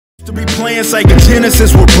to be playing Sega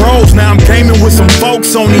Genesis with bros. Now I'm gaming with some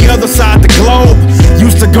folks on the other side of the globe.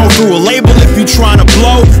 Used to go through a label if you trying to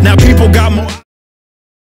blow. Now people got more.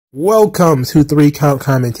 Welcome to 3 Count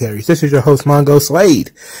Commentaries. This is your host,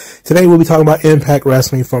 MagMongoSlade. Today we'll be talking about Impact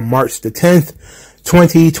Wrestling from March the 10th,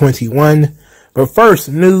 2021. But first,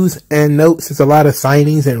 news and notes. There's a lot of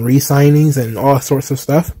signings and re-signings and all sorts of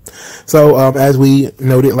stuff. So, as we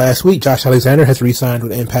noted last week, Josh Alexander has re-signed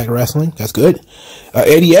with Impact Wrestling. That's good.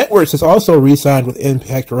 Eddie Edwards has also re-signed with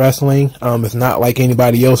Impact Wrestling. It's not like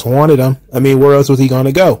anybody else wanted him. I mean, where else was he going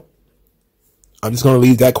to go? I'm just going to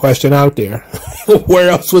leave that question out there.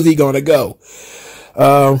 Where else was he going to go?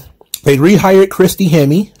 They rehired Christy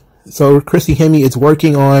Hemme. So Christy Hemme is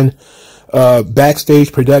working on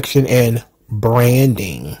backstage production and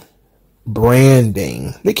branding.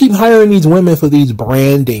 They keep hiring these women for these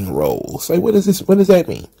branding roles. Like, what is this? What does that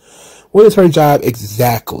mean? What is her job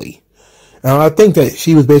exactly? Now, I think that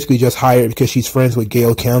she was basically just hired because she's friends with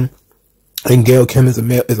Gail Kim. And Gail Kim is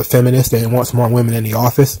a feminist and wants more women in the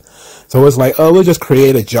office. So it's like, oh, we'll just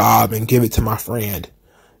create a job and give it to my friend.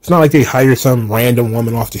 It's not like they hire some random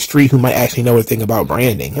woman off the street who might actually know a thing about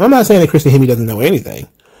branding. And I'm not saying that Christy Hemme doesn't know anything.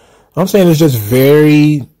 I'm saying it's just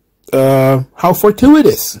very, how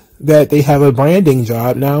fortuitous that they have a branding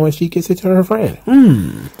job now and she gets it to her friend.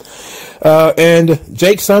 And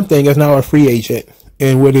Jake Something is now a free agent.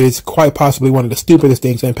 And what is quite possibly one of the stupidest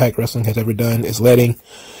things Impact Wrestling has ever done is letting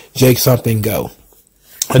Jake Something go.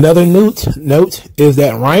 Another note is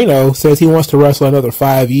that Rhino says he wants to wrestle another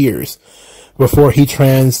 5 years before he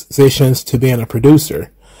transitions to being a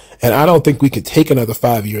producer. And I don't think we could take another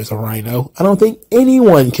 5 years of Rhino. I don't think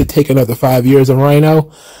anyone could take another 5 years of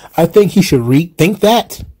Rhino. I think he should rethink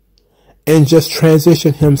that and just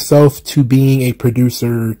transition himself to being a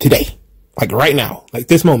producer today. Like right now. Like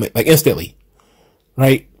this moment. Like instantly.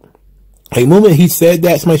 Right? Like the moment he said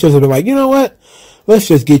that, somebody should have been like, you know what? Let's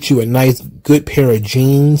just get you a nice, good pair of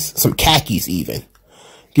jeans, some khakis even.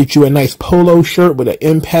 Get you a nice polo shirt with an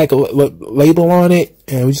Impact label on it,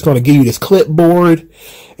 and we're just going to give you this clipboard,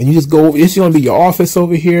 and you just go, this is going to be your office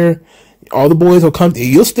over here. All the boys will come,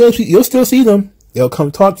 you'll still see them. They'll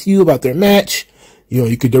come talk to you about their match. You know,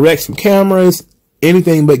 you could direct some cameras,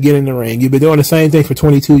 anything but get in the ring. You've been doing the same thing for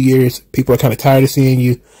 22 years. People are kind of tired of seeing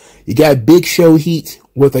you. You got big show heat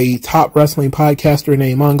with a top wrestling podcaster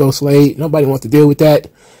named MagMongoSlade. Nobody wants to deal with that.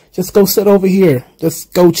 Just go sit over here.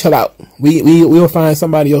 Just go chill out. We'll find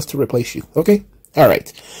somebody else to replace you. Okay? All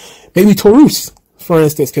right. Maybe Taurus, for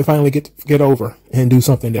instance, can finally get over and do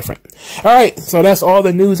something different. All right. So that's all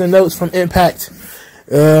the news and notes from Impact.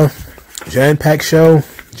 Jam-packed show,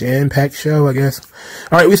 I guess.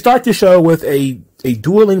 All right. We start the show with a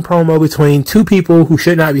dueling promo between two people who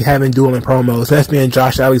should not be having dueling promos. That's being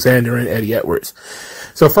Josh Alexander and Eddie Edwards.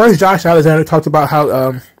 So first, Josh Alexander talked about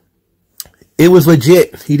how it was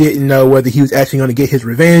legit. He didn't know whether he was actually going to get his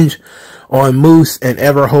revenge on Moose and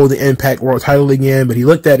ever hold the Impact World title again. But he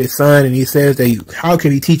looked at his son and he says that how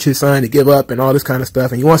can he teach his son to give up and all this kind of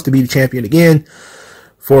stuff. And he wants to be the champion again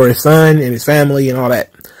for his son and his family and all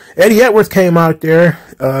that. Eddie Edwards came out there,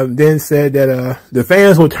 then said that the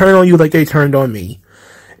fans will turn on you like they turned on me.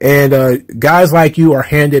 And guys like you are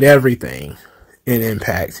handed everything in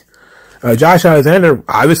Impact. Josh Alexander,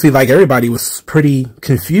 obviously, like everybody, was pretty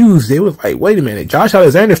confused. They was like, wait a minute. Josh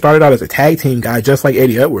Alexander started out as a tag team guy just like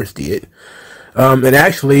Eddie Edwards did. And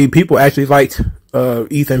actually, people actually liked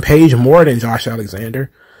Ethan Page more than Josh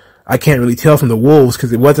Alexander. I can't really tell from the Wolves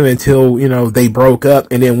because it wasn't until, you know, they broke up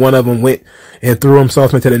and then one of them went and threw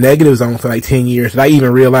himself into the negative zone for like 10 years that I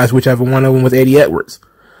even realized whichever one of them was Eddie Edwards.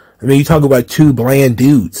 I mean, you talk about two bland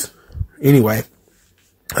dudes. Anyway,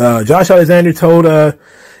 Josh Alexander told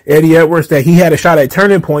Eddie Edwards that he had a shot at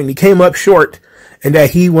Turning Point and he came up short and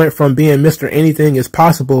that he went from being Mr. Anything is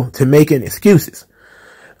Possible to making excuses.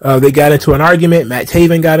 They got into an argument. Matt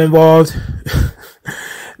Taven got involved.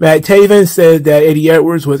 Matt Taven said that Eddie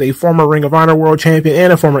Edwards was a former Ring of Honor World Champion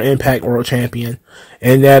and a former Impact World Champion.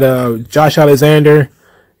 And that Josh Alexander,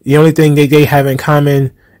 the only thing that they have in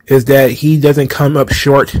common is that he doesn't come up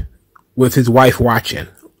short with his wife watching.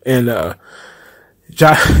 And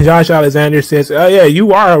Josh Alexander says, oh yeah,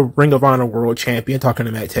 you are a Ring of Honor World Champion, talking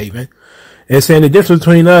to Matt Taven. And saying the difference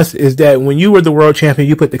between us is that when you were the World Champion,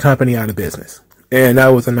 you put the company out of business. And that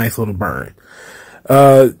was a nice little burn.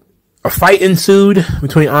 A fight ensued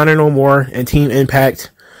between Honor No More and Team Impact.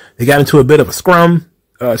 They got into a bit of a scrum.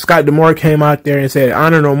 Scott D'Amore came out there and said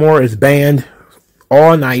Honor No More is banned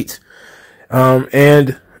all night.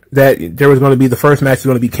 And that there was going to be the first match was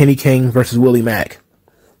going to be Kenny King versus Willie Mack.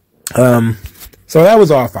 So that was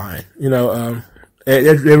all fine. You know,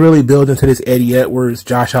 It really builds into this Eddie Edwards,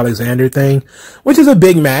 Josh Alexander thing, which is a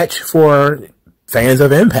big match for fans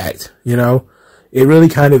of Impact. You know, it really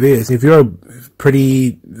kind of is. If you're a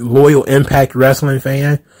pretty loyal Impact Wrestling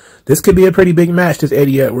fan, this could be a pretty big match, this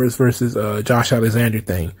Eddie Edwards versus Josh Alexander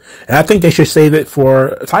thing. And I think they should save it for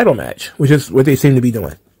a title match, which is what they seem to be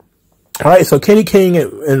doing. All right, so Kenny King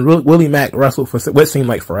and Willie Mack wrestled for what seemed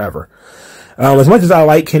like forever. As much as I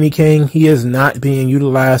like Kenny King, he is not being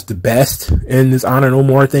utilized the best in this Honor No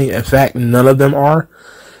More thing. In fact, none of them are.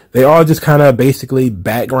 They all just kind of basically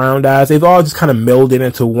background guys. They've all just kind of melded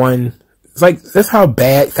into one. It's like, that's how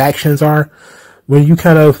bad factions are. When you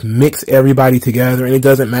kind of mix everybody together and it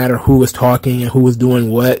doesn't matter who is talking and who is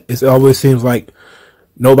doing what, it always seems like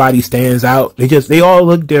nobody stands out. They all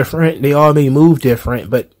look different. They all may move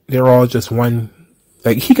different, but they're all just one.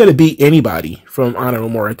 Like, he could have beat anybody from Honor No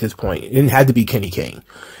More at this point. It didn't have to be Kenny King.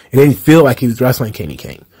 It didn't feel like he was wrestling Kenny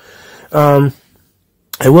King. And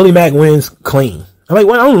Willie Mack wins clean. I don't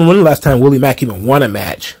remember when the last time Willie Mack even won a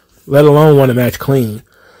match, let alone won a match clean.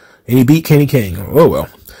 And he beat Kenny King. Oh well.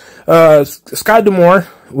 Scott D'Amore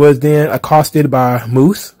was then accosted by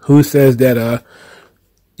Moose, who says that,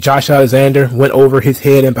 Josh Alexander went over his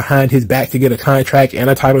head and behind his back to get a contract and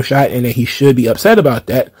a title shot, and that he should be upset about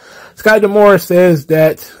that. Scott D'Amore says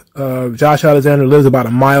that Josh Alexander lives about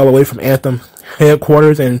a mile away from Anthem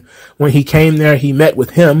headquarters, and when he came there, he met with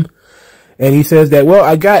him, and he says that, well,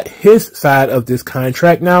 I got his side of this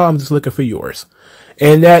contract, now I'm just looking for yours.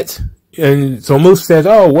 And so Moose says,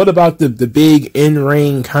 oh, what about the big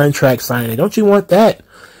in-ring contract signing? Don't you want that?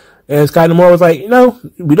 And Scott D'Amore was like, no,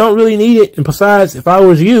 we don't really need it. And besides, if I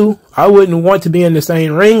was you, I wouldn't want to be in the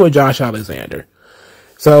same ring with Josh Alexander.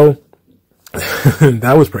 So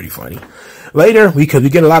that was pretty funny. Later, we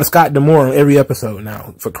get a lot of Scott D'Amore on every episode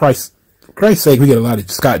now. For Christ's sake, we get a lot of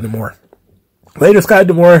Scott D'Amore. Later, Scott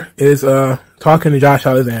D'Amore is talking to Josh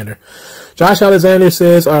Alexander. Josh Alexander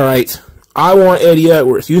says, all right, I want Eddie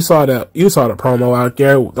Edwards. You saw the promo out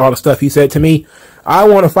there, all the stuff he said to me. I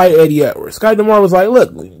want to fight Eddie Edwards. Scott D'Amore was like,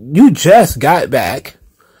 look, you just got back.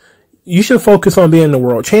 You should focus on being the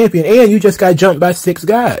world champion, and you just got jumped by 6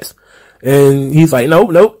 guys. And he's like,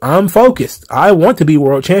 nope, I'm focused. I want to be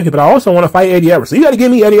world champion, but I also want to fight Eddie Edwards. So you got to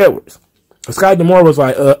give me Eddie Edwards. So Scott D'Amore was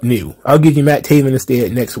like, no, I'll give you Matt Taven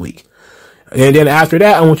instead next week. And then after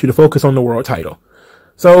that, I want you to focus on the world title.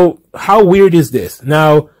 So how weird is this?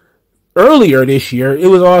 Now, earlier this year, it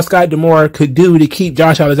was all Scott D'Amore could do to keep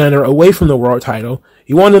Josh Alexander away from the world title.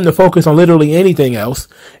 He wanted him to focus on literally anything else.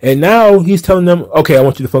 And now he's telling them, okay, I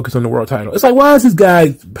want you to focus on the world title. It's like, why is this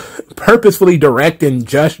guy purposefully directing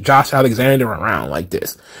Josh Alexander around like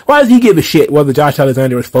this? Why does he give a shit whether Josh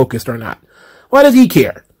Alexander is focused or not? Why does he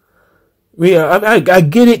care? I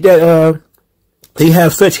get it that, they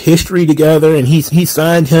have such history together and he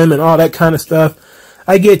signed him and all that kind of stuff.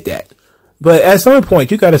 I get that. But at some point,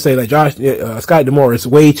 you got to say that Scott D'Amore is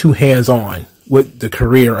way too hands-on with the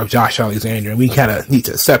career of Josh Alexander, and we kind of need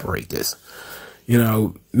to separate this. You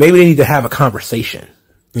know, maybe they need to have a conversation,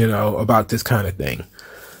 you know, about this kind of thing,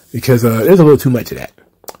 because there's a little too much of that.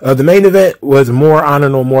 The main event was more Honor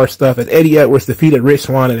No More stuff as Eddie Edwards defeated Rich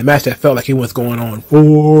Swann in a match that felt like it was going on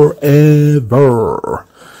forever.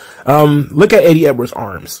 Look at Eddie Edwards'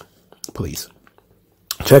 arms, please.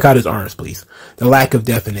 Check out his arms, please. The lack of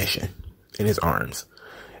definition in his arms.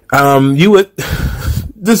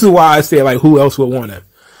 This is why I say, like, who else would want him?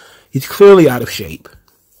 He's clearly out of shape.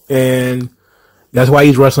 And that's why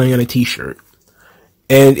he's wrestling in a t-shirt.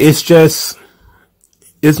 And it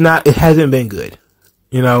hasn't been good.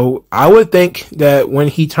 You know, I would think that when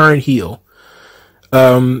he turned heel,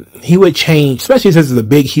 he would change, especially since it's a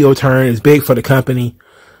big heel turn, it's big for the company.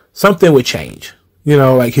 Something would change. You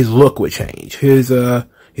know, like his look would change. His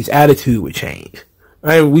attitude would change.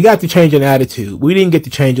 I mean, we got to change an attitude. We didn't get to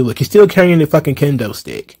change a look. He's still carrying the fucking kendo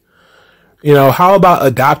stick. You know, how about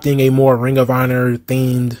adopting a more Ring of Honor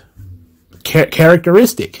themed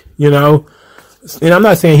characteristic, you know? And I'm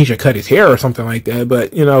not saying he should cut his hair or something like that,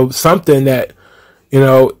 but, you know, something that, you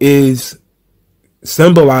know, is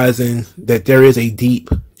symbolizing that there is a deep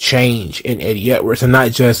change in Eddie Edwards and not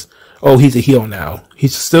just, oh, he's a heel now.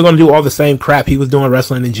 He's still going to do all the same crap he was doing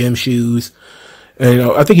wrestling in gym shoes. And, you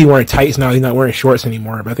know, I think he's wearing tights now. He's not wearing shorts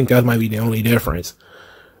anymore, but I think that might be the only difference.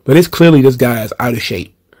 But it's clearly this guy is out of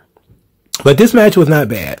shape. But this match was not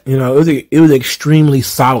bad. You know, it was an extremely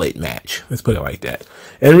solid match. Let's put it like that.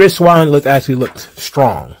 And Rich Swann actually looked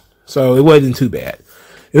strong. So it wasn't too bad.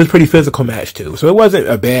 It was a pretty physical match too. So it wasn't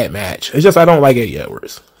a bad match. It's just, I don't like Eddie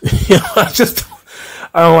Edwards. You know, I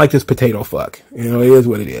don't like this potato fuck. You know, it is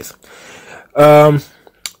what it is.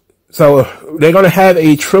 So they're going to have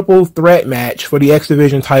a triple threat match for the X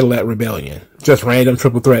Division title at Rebellion. Just random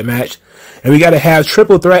triple threat match. And we got to have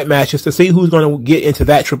triple threat matches to see who's going to get into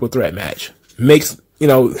that triple threat match. Makes,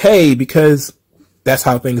 hey, because that's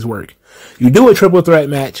how things work. You do a triple threat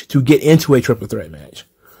match to get into a triple threat match.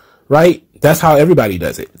 Right? That's how everybody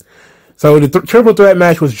does it. So the triple threat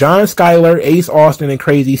match was John Skyler, Ace Austin, and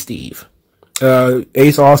Crazy Steve.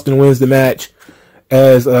 Ace Austin wins the match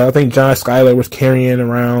as I think John Skyler was carrying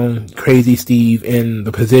around Crazy Steve in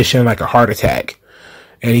the position like a heart attack.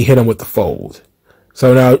 And he hit him with the fold.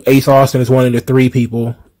 So now Ace Austin is one of the three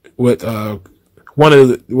people with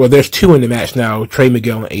there's two in the match now, Trey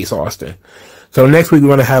Miguel and Ace Austin. So next week we're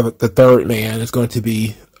going to have the third man that's going to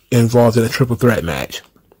be involved in a triple threat match.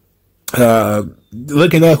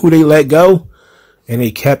 Looking at who they let go, and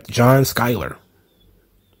they kept John Skyler.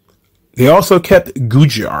 They also kept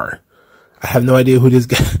Gujar. I have no idea who this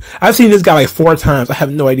guy. I've seen this guy like 4 times. I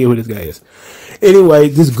have no idea who this guy is. Anyway,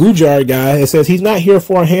 this Gujar guy, it says he's not here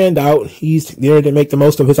for a handout. He's there to make the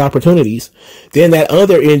most of his opportunities. Then that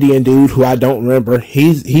other Indian dude who I don't remember,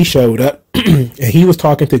 he showed up and he was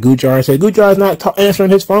talking to Gujar and said, Gujar's not answering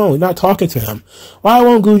his phone. He's not talking to him. Why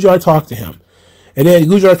won't Gujar talk to him? And then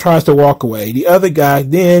Gujar tries to walk away. The other guy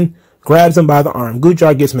then grabs him by the arm.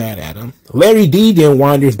 Gujar gets mad at him. Larry D then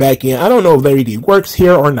wanders back in. I don't know if Larry D works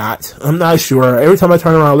here or not. I'm not sure. Every time I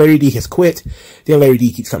turn around, Larry D has quit. Then Larry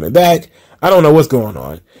D keeps coming back. I don't know what's going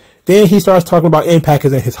on. Then he starts talking about Impact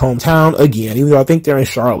is in his hometown again, even though I think they're in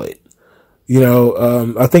Charlotte.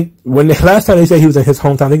 I think when the last time they said he was in his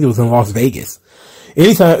hometown, I think it was in Las Vegas.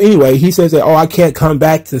 Anyway, he says that, I can't come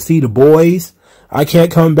back to see the boys. I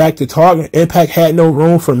can't come back to talk. Impact had no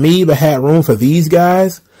room for me, but had room for these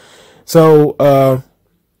guys. So,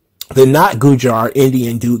 the not Gujar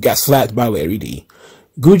Indian dude got slapped by Larry D.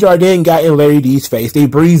 Gujar then got in Larry D's face. They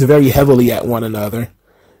breathed very heavily at one another.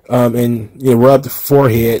 And rubbed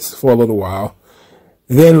foreheads for a little while.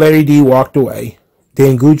 Then Larry D walked away.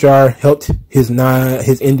 Then Gujar helped his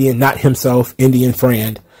Indian, not himself, Indian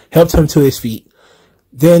friend, helped him to his feet.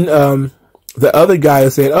 Then, the other guy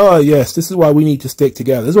said, oh yes, this is why we need to stick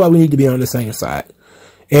together. This is why we need to be on the same side.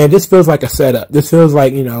 And this feels like a setup. This feels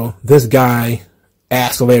like, this guy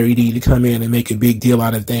asked Larry D to come in and make a big deal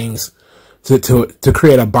out of things to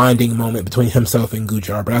create a bonding moment between himself and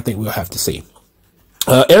Gujar. But I think we'll have to see.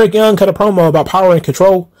 Eric Young cut a promo about power and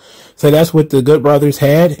control. So that's what the Good Brothers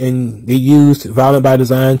had, and they used Violent by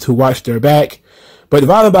Design to watch their back. But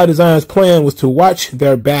Violent by Design's plan was to watch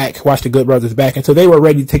their back, watch the Good Brothers back, until they were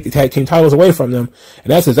ready to take the tag team titles away from them.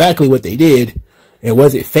 And that's exactly what they did. And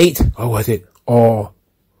was it fate, or was it all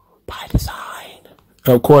by design?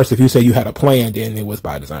 Of course, if you say you had a plan, then it was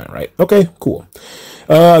by design, right? Okay, cool.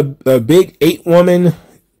 A big 8-woman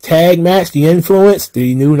tag match, The Influence,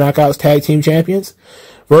 the new Knockouts Tag Team Champions,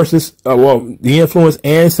 versus, The Influence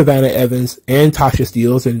and Savannah Evans and Tasha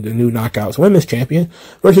Steelz and the new Knockouts Women's Champion,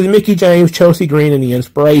 versus Mickie James, Chelsea Green, and The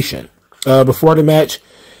Inspiration. Before the match,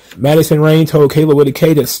 Madison Rayne told Kayla with a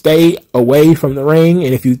K to stay away from the ring,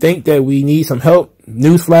 and if you think that we need some help,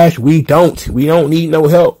 newsflash, we don't. We don't need no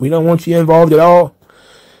help. We don't want you involved at all.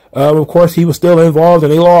 Of course, he was still involved,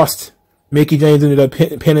 and they lost. Mickie James ended up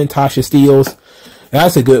pinning Tasha Steelz.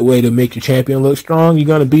 That's a good way to make your champion look strong. You're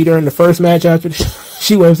going to beat her in the first match after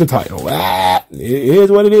she wins the title. It is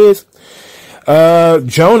what it is.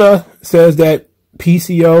 Jonah says that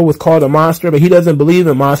PCO was called a monster, but he doesn't believe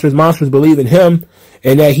in monsters. Monsters believe in him,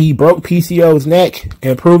 and that he broke PCO's neck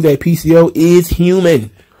and proved that PCO is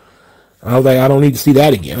human. I was like, I don't need to see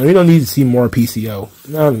that again. We don't need to see more PCO.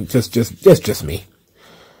 No, just me.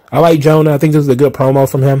 I like Jonah. I think this is a good promo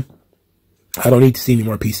from him. I don't need to see any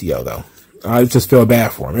more PCO, though. I just feel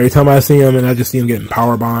bad for him. Every time I see him and I just see him getting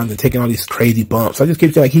power bombed and taking all these crazy bumps, I just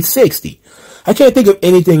keep feeling like he's 60. I can't think of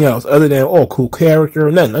anything else other than, cool character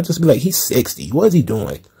or nothing. I just be like, he's 60. What is he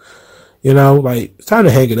doing? It's time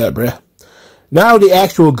to hang it up, bruh. Now the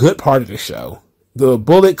actual good part of the show. The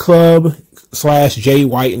Bullet Club / Jay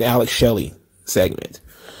White and Alex Shelley segment.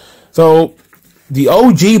 So, the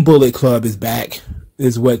OG Bullet Club is back,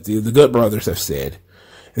 is what the Good Brothers have said.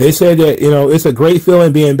 They said that, it's a great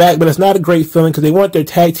feeling being back, but it's not a great feeling because they want their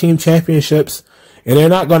tag team championships, and they're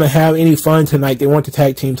not going to have any fun tonight. They want the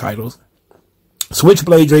tag team titles.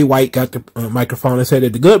 Switchblade Jay White got the microphone and said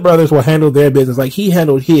that the Good Brothers will handle their business like he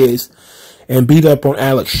handled his and beat up on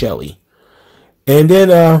Alex Shelley. And then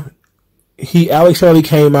Alex Shelley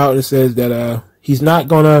came out and says that he's not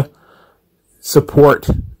going to support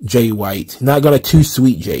Jay White. He's not going to too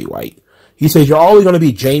sweet Jay White. He says, you're always going to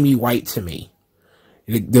be Jamie White to me.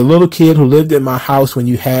 The little kid who lived in my house when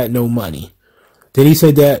you had no money. Then he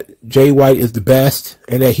said that Jay White is the best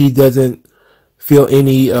and that he doesn't feel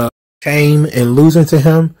any shame in losing to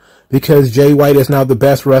him because Jay White is now the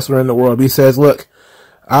best wrestler in the world. He says, look,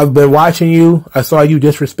 I've been watching you. I saw you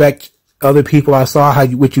disrespect other people. I saw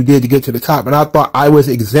what you did to get to the top, and I thought I was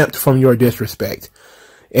exempt from your disrespect.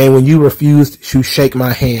 And when you refused to shake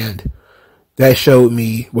my hand, that showed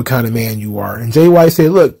me what kind of man you are. And Jay White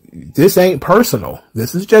said, look, this ain't personal.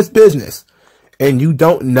 This is just business. And you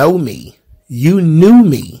don't know me. You knew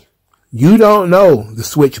me. You don't know the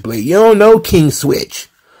Switchblade. You don't know King Switch.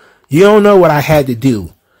 You don't know what I had to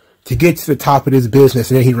do to get to the top of this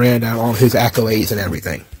business. And then he ran down all his accolades and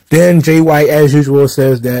everything. Then Jay White, as usual,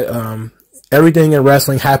 says that everything in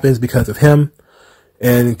wrestling happens because of him.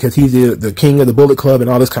 And because he's the king of the Bullet Club and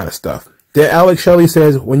all this kind of stuff. Then Alex Shelley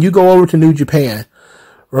says, when you go over to New Japan,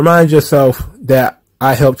 remind yourself that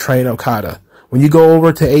I helped train Okada. When you go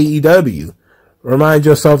over to AEW, remind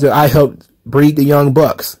yourself that I helped breed the Young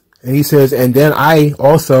Bucks. And he says, and then I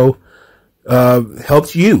also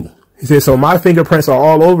helped you. He says, so my fingerprints are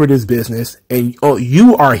all over this business, and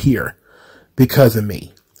you are here because of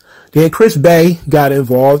me. Then Chris Bay got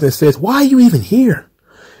involved and says, why are you even here?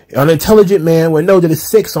 An intelligent man would know that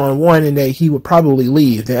it's 6-on-1 and that he would probably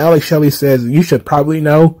leave. Then Alex Shelley says, you should probably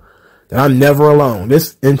know that I'm never alone.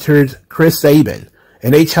 This entered Chris Sabin,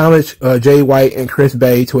 and they challenged Jay White and Chris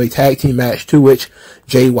Bay to a tag team match, to which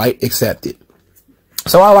Jay White accepted.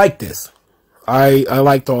 So I like this. I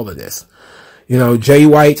liked all of this. You know, Jay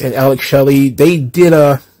White and Alex Shelley, they did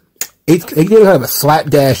kind of a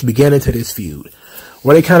slapdash beginning to this feud,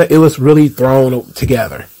 where it was really thrown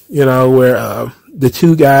together. You know, where the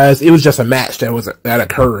two guys, it was just a match that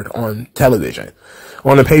occurred on television,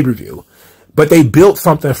 on a pay-per-view. But they built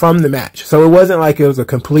something from the match. So it wasn't like it was a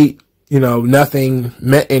complete, nothing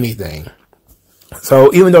meant anything.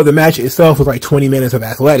 So even though the match itself was like 20 minutes of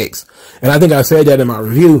athletics, and I think I said that in my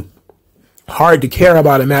review, hard to care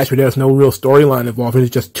about a match where there's no real storyline involved. It's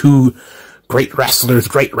just two great wrestlers,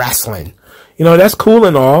 great wrestling. That's cool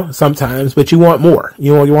and all sometimes, but you want more.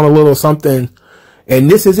 You want a little something, and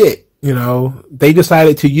this is it. They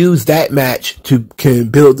decided to use that match to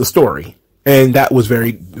build the story, and that was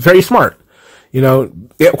very, very smart.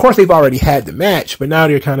 Of course they've already had the match, but now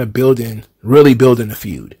they're kind of really building the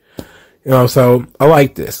feud. So I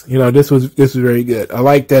like this. This was very good. I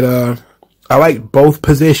like that. I like both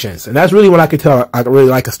positions, and that's really when I could tell I really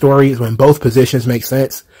like a story is when both positions make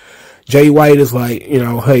sense. Jay White is like,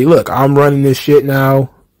 hey, look, I'm running this shit now.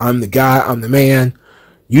 I'm the guy. I'm the man.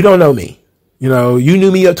 You don't know me. You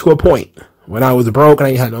knew me up to a point. When I was broke and I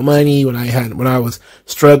ain't had no money, when I was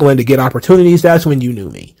struggling to get opportunities, that's when you knew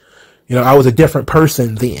me. I was a different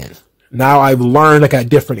person then. Now I've learned, I got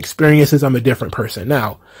different experiences. I'm a different person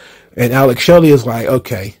now. And Alex Shelley is like,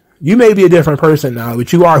 okay, you may be a different person now,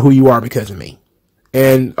 but you are who you are because of me.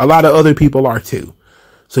 And a lot of other people are too.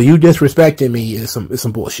 So you disrespecting me is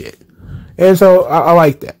some bullshit. And so I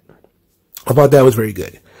like that. I thought that was very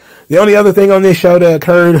good. The only other thing on this show that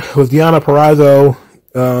occurred was Deonna Purrazzo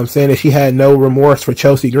saying that she had no remorse for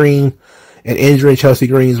Chelsea Green and injuring Chelsea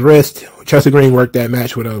Green's wrist. Chelsea Green worked that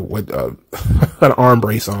match with an arm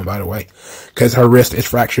brace on, by the way, because her wrist is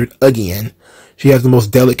fractured again. She has the most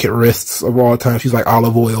delicate wrists of all time. She's like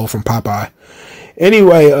olive oil from Popeye.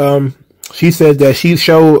 Anyway, she said that she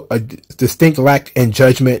showed a distinct lack in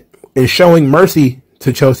judgment in showing mercy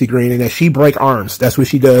to Chelsea Green, and that she break arms. That's what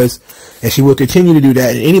she does, and she will continue to do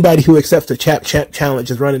that. And anybody who accepts the champ challenge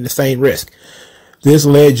is running the same risk. This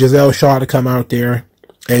led Giselle Shaw to come out there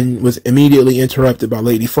and was immediately interrupted by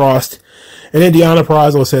Lady Frost. And then Deonna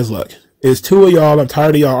Purrazzo says, look, it's two of y'all. I'm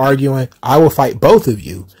tired of y'all arguing. I will fight both of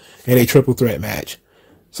you in a triple threat match.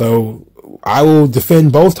 So I will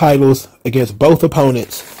defend both titles against both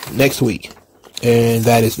opponents next week. And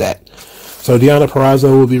that is that. So Deonna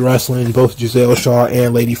Purrazzo will be wrestling both Giselle Shaw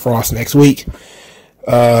and Lady Frost next week.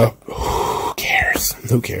 Who cares?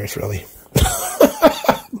 Who cares, really?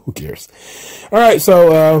 Who cares? All right,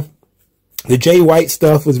 so the Jay White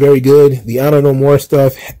stuff was very good. The Honor No More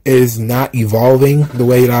stuff is not evolving the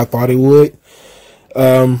way that I thought it would.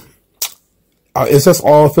 It's just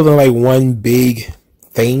all feeling like one big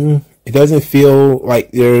thing. It doesn't feel like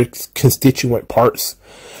there's constituent parts.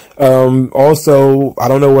 Also, I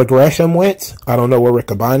don't know where Gresham went. I don't know where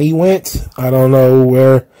Riccaboni went. I don't know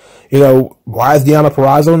where, why is Deonna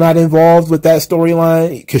Purrazzo not involved with that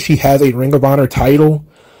storyline? Because she has a Ring of Honor title.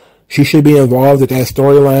 She should be involved with that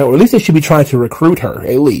storyline, or at least they should be trying to recruit her,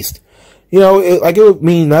 at least. It would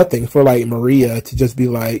mean nothing for, like, Maria to just be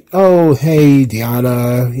like, oh, hey,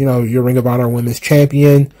 Deonna, you're Ring of Honor Women's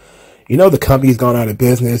Champion. The company's gone out of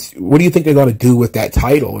business. What do you think they're going to do with that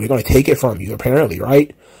title? They're going to take it from you, apparently,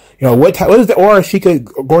 right? What is the, or she could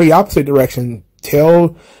go the opposite direction,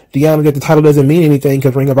 tell Deanna that the title doesn't mean anything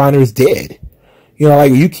because Ring of Honor is dead. You know,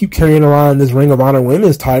 like, you keep carrying around this Ring of Honor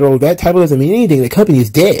women's title. That title doesn't mean anything. The company is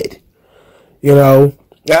dead. You know,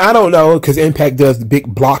 I don't know, because Impact does the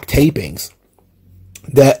big block tapings.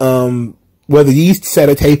 That, whether these set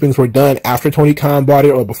of tapings were done after Tony Khan bought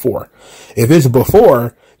it or before. If it's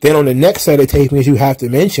before, then on the next set of tapings, you have to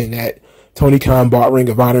mention that Tony Khan bought Ring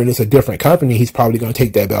of Honor and it's a different company. He's probably going to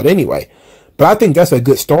take that belt anyway. But I think that's a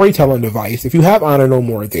good storytelling device. If you have Honor No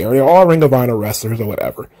More there, they're all Ring of Honor wrestlers or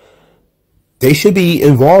whatever. They should be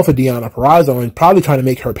involved with Deonna Purrazzo and probably trying to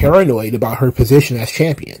make her paranoid about her position as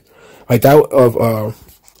champion. Like that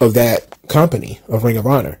of that company, of Ring of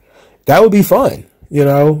Honor. That would be fun. You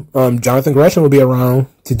know, Jonathan Gresham would be around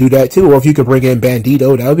to do that too. Or if you could bring in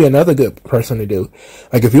Bandito, that would be another good person to do.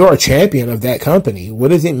 Like, if you're a champion of that company, what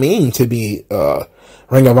does it mean to be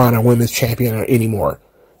Ring of Honor women's champion anymore?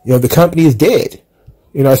 You know, the company is dead.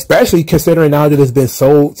 You know, especially considering now that it's been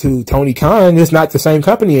sold to Tony Khan, it's not the same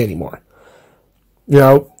company anymore. You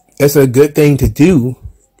know, it's a good thing to do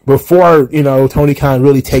before, you know, Tony Khan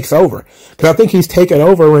really takes over. Because I think he's taken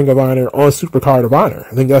over Ring of Honor on Supercard of Honor.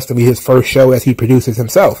 I think that's going to be his first show as he produces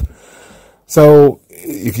himself. So,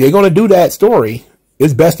 if you're going to do that story,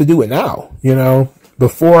 it's best to do it now, you know,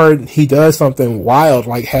 before he does something wild,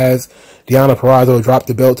 like has Deonna Purrazzo drop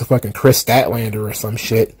the belt to fucking Chris Statlander or some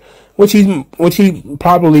shit, which he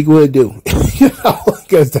probably would do, you know,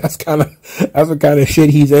 because that's the kind of shit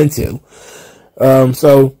he's into.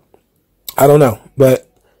 So, I don't know, but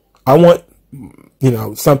I want, you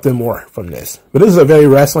know, something more from this. But this is a very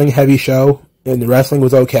wrestling heavy show, and the wrestling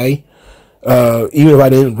was okay. Even if I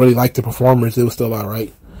didn't really like the performers, it was still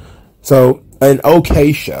alright. So, an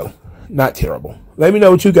okay show. Not terrible. Let me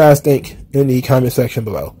know what you guys think in the comment section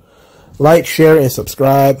below. Like, share, and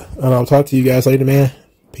subscribe. And I'll talk to you guys later, man.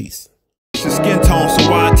 Peace. Skin tone, so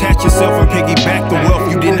why attach yourself and piggyback the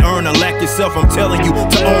wealth you didn't earn or lack yourself? I'm telling you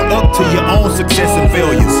to own up to your own success and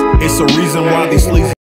failures. It's a reason why these sleazy